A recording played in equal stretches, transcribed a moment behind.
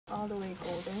all the way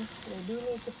golden. They do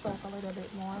need to soak a little bit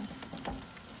more.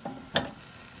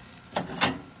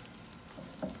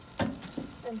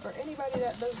 And for anybody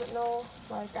that doesn't know,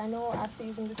 like I know I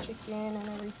season the chicken and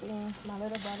everything. My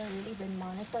little brother really been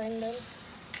monitoring them.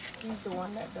 He's the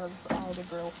one that does all the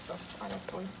grill stuff,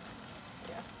 honestly.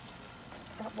 Yeah,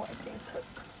 that boy can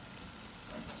cook.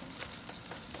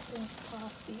 Let's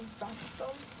toss these back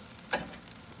some.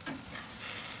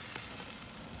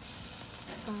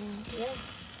 Yeah,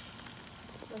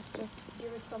 let's just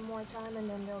give it some more time and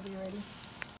then they'll be ready.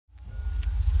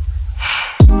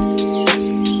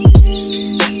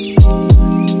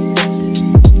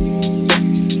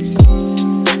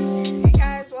 Hey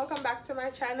guys, welcome back to my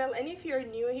channel, and if you're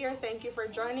new here, thank you for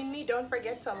joining me. Don't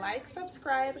forget to like,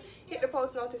 subscribe, hit the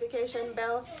post notification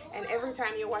bell, and every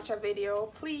time you watch a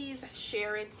video, please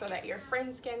share it so that your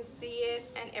friends can see it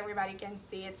and everybody can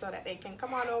see it, so that they can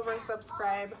come on over,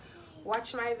 subscribe,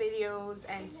 watch my videos,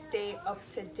 and stay up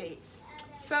to date.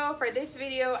 So for this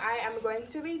video, I am going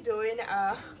to be doing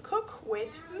a cook with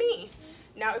me.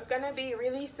 Now it's gonna be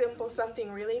really simple,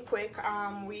 something really quick.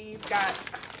 We've got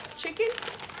chicken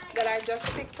that I just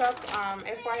picked up.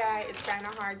 FYI, it's kind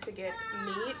of hard to get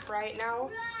meat right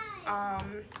now.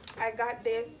 I got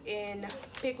this in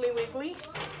Piggly Wiggly.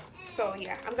 So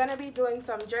yeah, I'm gonna be doing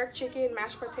some jerk chicken,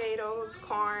 mashed potatoes,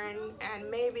 corn, and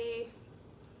maybe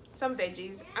some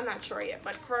veggies. I'm not sure yet,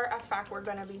 but for a fact we're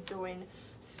gonna be doing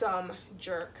some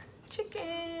jerk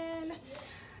chicken.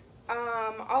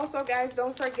 Also guys,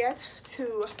 don't forget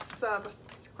to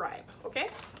subscribe, okay?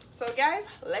 So guys,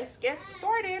 let's get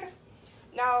started.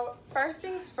 Now first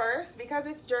things first, because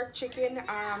it's jerk chicken,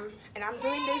 and I'm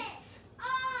doing this,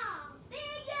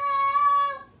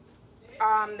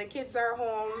 the kids are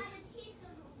home.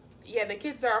 Yeah, the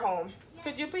kids are home.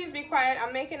 Could you please be quiet?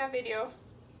 I'm making a video.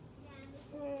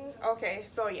 Okay,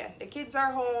 so yeah, the kids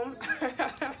are home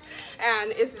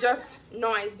and it's just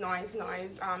noise.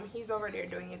 He's over there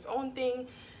doing his own thing.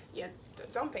 Yeah,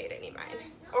 don't pay it any mind.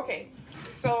 Okay,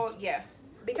 so yeah,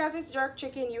 because it's jerk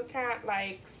chicken, you can't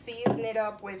like season it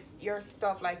up with your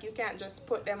stuff. Like you can't just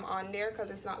put them on there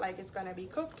because it's not like it's gonna be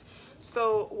cooked.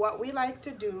 So what we like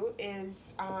to do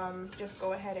is just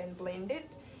go ahead and blend it.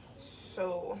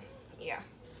 So yeah,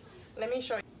 let me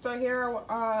show you. So here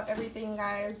are everything,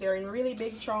 guys. They're in really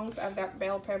big chunks. I've got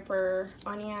bell pepper,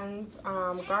 onions,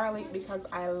 garlic, because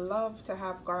I love to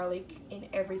have garlic in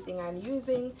everything I'm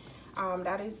using.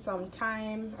 That is some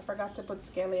thyme. I forgot to put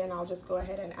scallion. I'll just go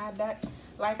ahead and add that.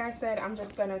 Like I said, I'm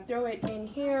just gonna throw it in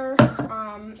here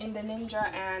in the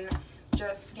Ninja and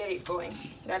just get it going.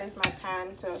 That is my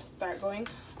pan to start going.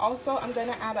 Also, I'm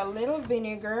gonna add a little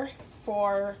vinegar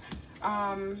for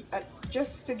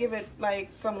just to give it like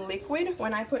some liquid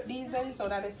when I put these in, so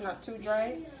that it's not too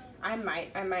dry. I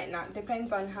might not,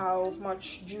 depends on how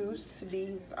much juice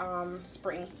these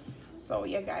spring. So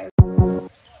yeah guys,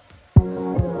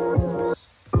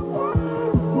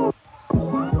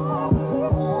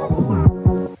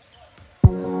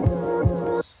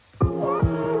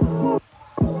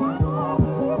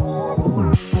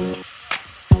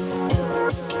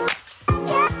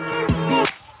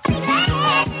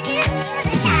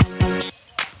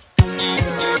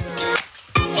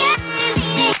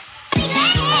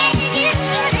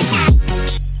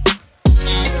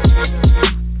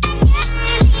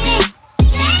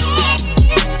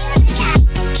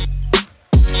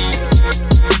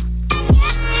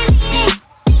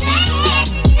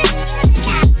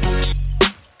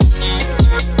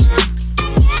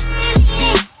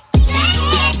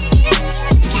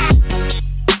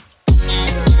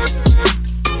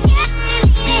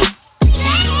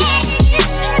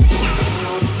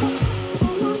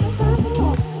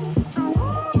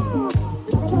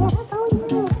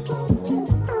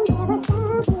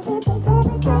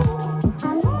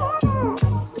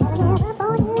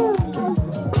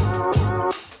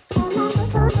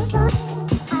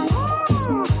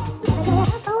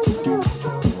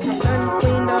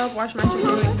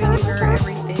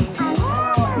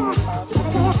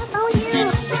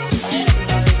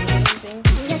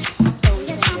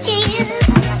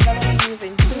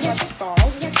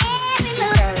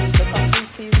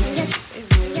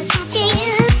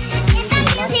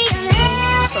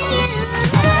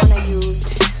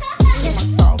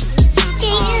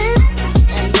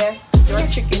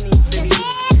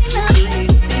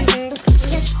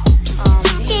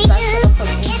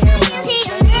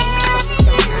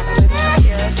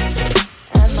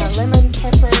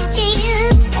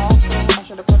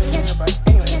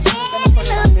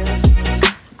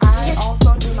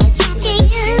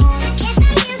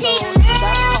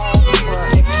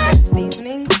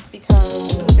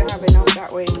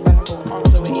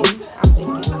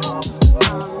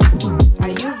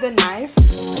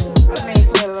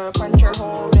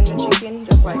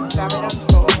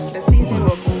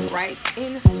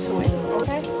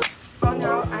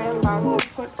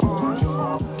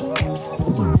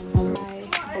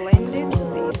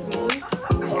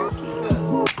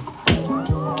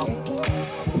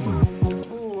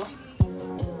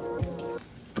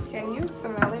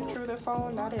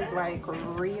 like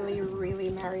really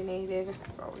marinated.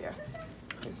 So yeah,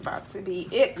 it's about to be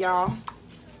it, y'all.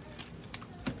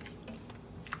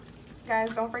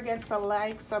 Guys, don't forget to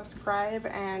like, subscribe,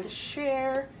 and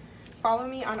share. Follow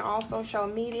me on all social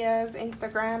medias,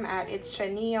 Instagram at It's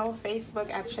Shaniel,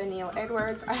 Facebook at Shaniel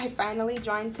Edwards. I finally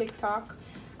joined TikTok.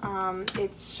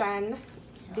 It's Shan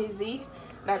Dizzy.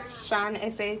 That's Shan,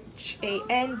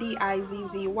 SHANDIZZY,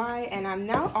 and I'm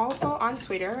now also on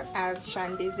Twitter as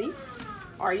Shan Dizzy,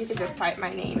 or you could just type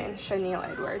my name in, Shaniel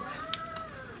Edwards.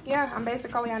 Yeah, I'm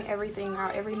basically on everything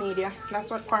now, every media. That's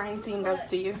what quarantine does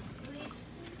to you.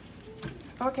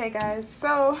 Okay guys,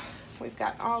 so we've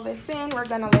got all this in. We're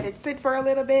gonna let it sit for a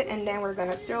little bit and then we're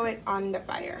gonna throw it on the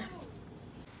fire.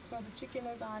 So the chicken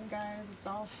is on, guys. It's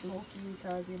all smoky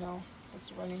because, you know,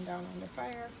 it's running down on the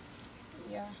fire.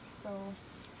 Yeah, so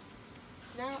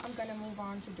now I'm gonna move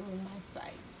on to doing my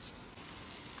sides.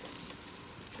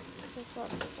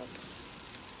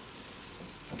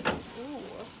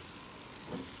 Ooh.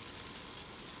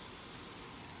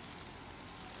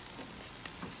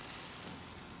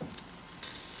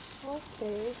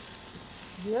 Okay,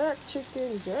 jerk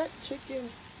chicken, jerk chicken.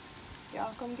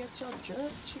 Y'all come get your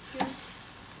jerk chicken.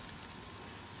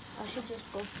 I should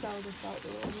just go sell this out the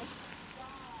room.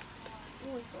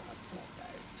 Oh, it's so much smoke,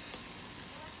 guys.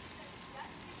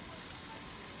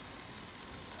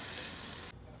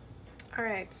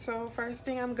 Alright, so first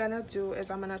thing I'm gonna do is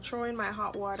I'm gonna throw in my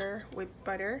hot water with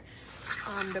butter.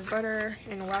 The butter,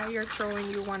 and while you're throwing,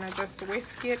 you want to just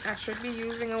whisk it. I should be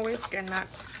using a whisk and not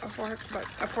a fork, but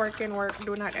a fork can work.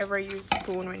 Do not ever use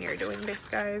spoon when you're doing this,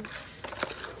 guys.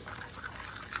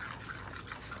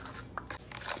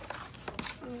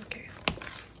 Okay,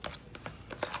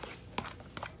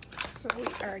 so we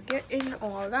are getting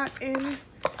all that in.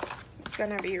 It's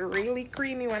gonna be really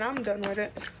creamy when I'm done with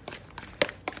it.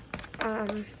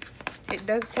 It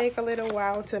does take a little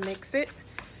while to mix it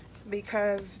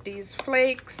because these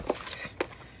flakes,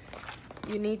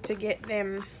 you need to get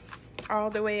them all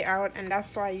the way out, and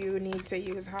that's why you need to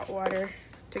use hot water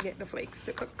to get the flakes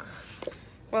to cook.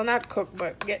 Well, not cook,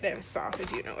 but get them soft,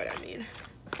 if you know what I mean.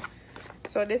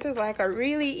 So this is like a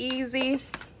really easy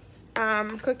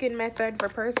cooking method for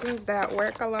persons that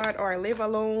work a lot or live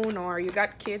alone, or you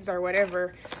got kids or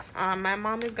whatever. My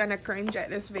mom is gonna cringe at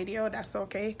this video. That's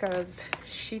okay, because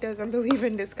she doesn't believe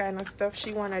in this kind of stuff.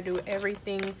 She want to do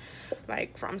everything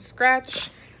like from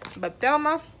scratch. But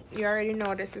Thelma, you already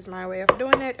know this is my way of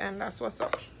doing it, and that's what's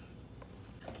up.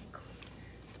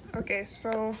 Okay,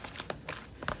 so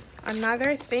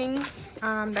another thing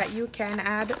that you can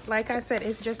add, like I said,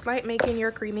 it's just like making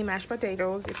your creamy mashed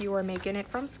potatoes if you were making it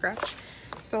from scratch.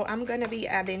 So I'm gonna be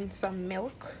adding some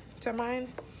milk to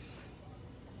mine,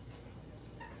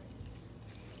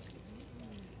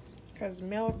 because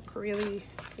milk really,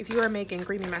 if you were making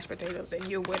creamy mashed potatoes, then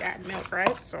you would add milk,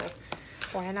 right? So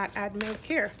why not add milk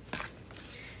here?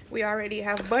 We already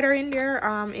have butter in there.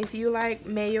 If you like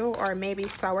mayo or maybe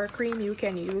sour cream, you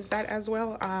can use that as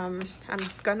well. I'm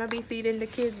gonna be feeding the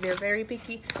kids. They're very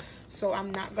picky, so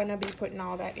I'm not gonna be putting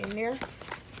all that in there.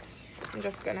 I'm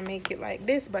just gonna make it like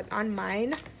this, but on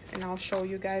mine, and I'll show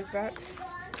you guys that.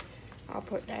 I'll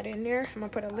put that in there. I'm gonna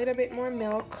put a little bit more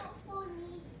milk.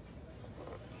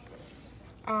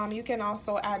 You can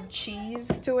also add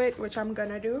cheese to it, which I'm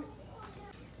gonna do.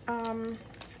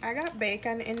 I got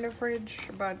bacon in the fridge,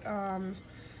 but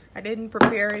I didn't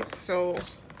prepare it, so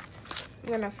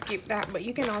I'm gonna skip that. But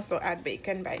you can also add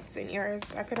bacon bites in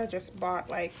yours. I could have just bought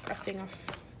like a thing of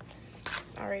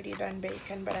already done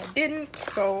bacon, but I didn't.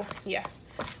 So yeah,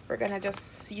 we're gonna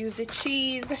just use the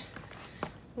cheese.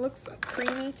 Looks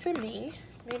creamy to me.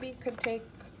 Maybe it could take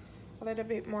a little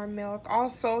bit more milk.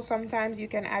 Also, sometimes you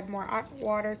can add more hot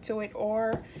water to it,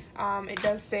 or it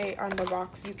does say on the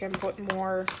box you can put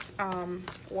more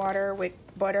water with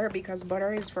butter, because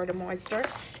butter is for the moisture,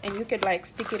 and you could like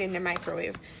stick it in the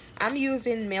microwave. I'm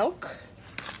using milk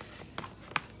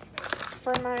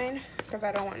for mine because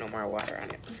I don't want no more water on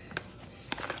it.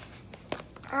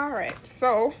 All right,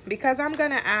 so because I'm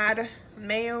gonna add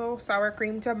mayo, sour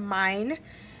cream to mine,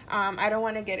 I don't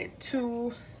want to get it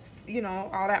too, you know,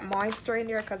 all that moisture in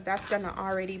there, because that's gonna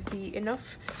already be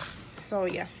enough. So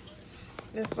yeah,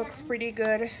 this looks pretty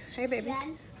good. Hey baby.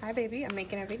 Jen? Hi baby, I'm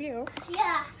making a video.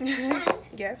 Yeah.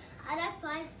 Yes. I got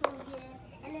flies from here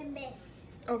and a miss.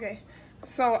 Okay,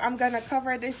 so I'm gonna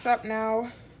cover this up now.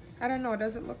 I don't know,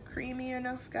 does it look creamy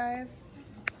enough, guys?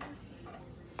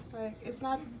 Like, it's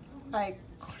not like,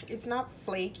 it's not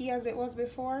flaky as it was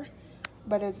before,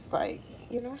 but it's like,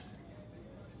 you know,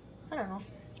 I don't know.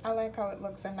 I like how it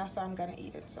looks, and that's how I'm gonna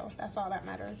eat it. So that's all that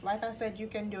matters. Like I said, you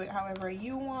can do it however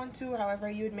you want to, however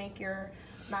you'd make your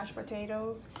mashed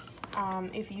potatoes.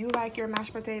 If you like your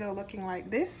mashed potato looking like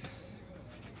this,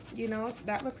 you know,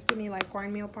 that looks to me like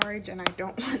cornmeal porridge, and I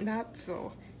don't want that.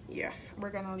 So yeah,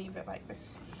 we're gonna leave it like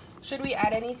this. Should we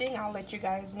add anything, I'll let you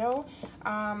guys know.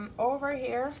 Over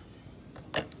here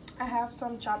I have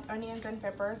some chopped onions and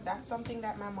peppers. That's something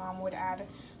that my mom would add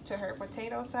to her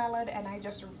potato salad, and I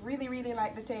just really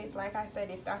like the taste. Like I said,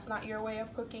 if that's not your way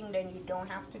of cooking, then you don't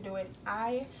have to do it.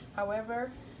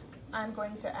 However, I'm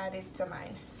going to add it to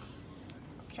mine.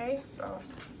 Okay, so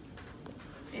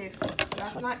if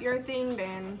that's not your thing,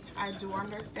 then I do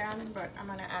understand, but I'm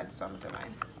gonna add some to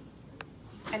mine,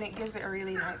 and it gives it a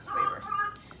really nice flavor.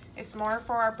 It's more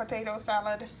for our potato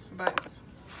salad, but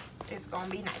it's gonna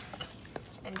be nice,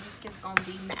 and these kids gonna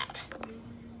be mad.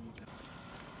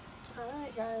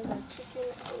 Alright guys, our chicken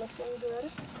are looking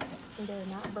good. They're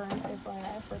not burnt,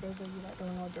 FYI, for those of you that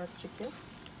don't know jerk chicken.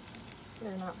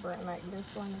 They're not burnt. Like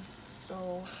this one is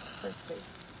so pretty,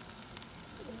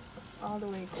 all the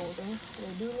way golden.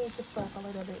 They do need to soak a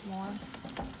little bit more.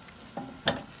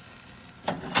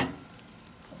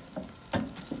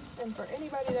 And for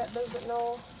anybody that doesn't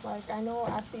know, like I know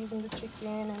I season the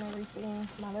chicken and everything.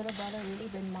 My little brother really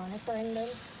been monitoring them.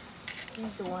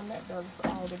 He's the one that does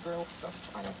all the grill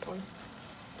stuff, honestly.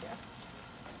 Yeah,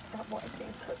 that boy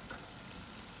can cook.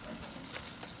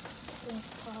 Let's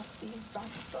toss these back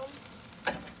some.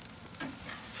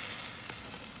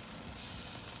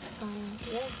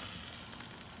 Yeah,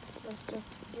 let's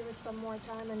just give it some more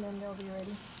time and then they'll be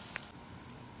ready.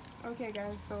 Okay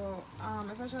guys, so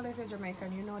especially if you're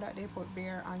Jamaican, you know that they put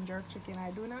beer on jerk chicken.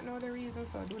 I do not know the reason,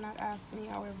 so do not ask me.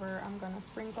 However, I'm gonna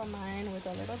sprinkle mine with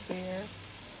a little beer.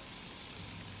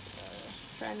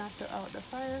 Try not to out the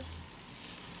fire.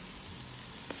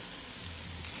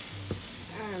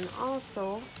 And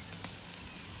also,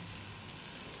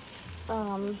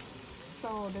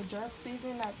 so the jerk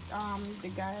seasoning that the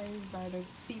guys or the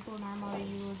people normally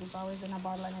use is always in a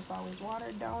bottle and it's always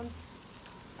watered down.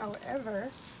 However,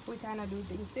 we kind of do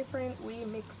things different. We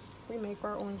make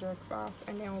our own jerk sauce,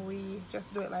 and then we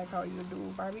just do it like how you do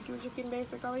barbecue chicken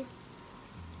basically,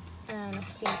 and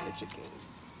pink the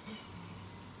chickens,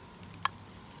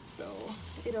 so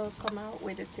it'll come out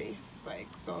with a taste like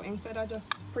so. Instead of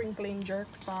just sprinkling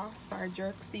jerk sauce or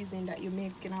jerk seasoning that you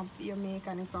make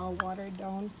and it's all watered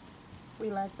down, we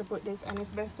like to put this, and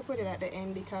it's best to put it at the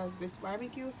end because it's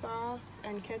barbecue sauce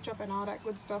and ketchup and all that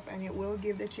good stuff, and it will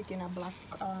give the chicken a black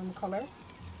color.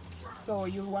 So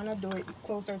you want to do it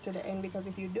closer to the end, because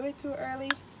if you do it too early,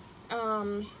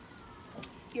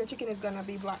 your chicken is gonna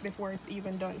be black before it's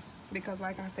even done, because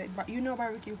like I said, but you know,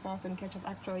 barbecue sauce and ketchup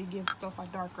actually give stuff a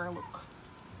darker look.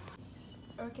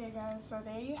 Okay guys, so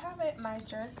there you have it. My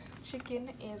jerk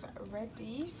chicken is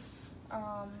ready.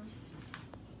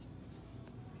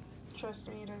 Trust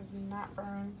me, it is not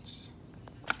burnt.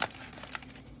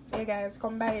 Hey guys,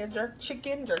 come buy your jerk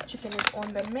chicken. Jerk chicken is on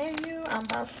the menu. I'm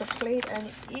about to plate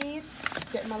and eat.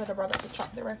 Get my little brother to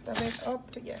chop the rest of it up.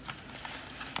 Yes,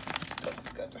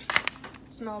 looks good.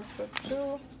 Smells good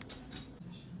too.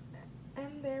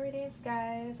 And there it is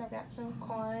guys. I've got some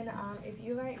corn. If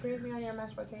you like gravy on your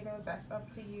mashed potatoes, that's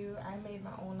up to you. I made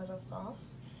my own little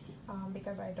sauce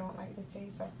because I don't like the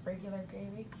taste of regular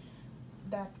gravy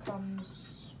that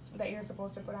you're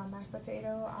supposed to put on mashed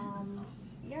potato.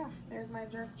 Yeah, there's my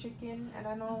jerk chicken, and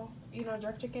I know, you know,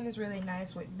 jerk chicken is really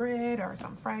nice with bread or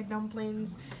some fried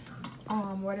dumplings,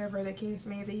 whatever the case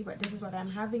may be, but this is what I'm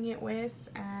having it with.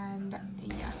 And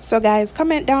yeah, so guys,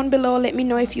 comment down below, let me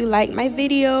know if you like my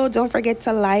video. Don't forget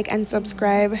to like and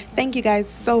subscribe. Thank you guys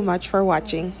so much for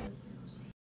watching.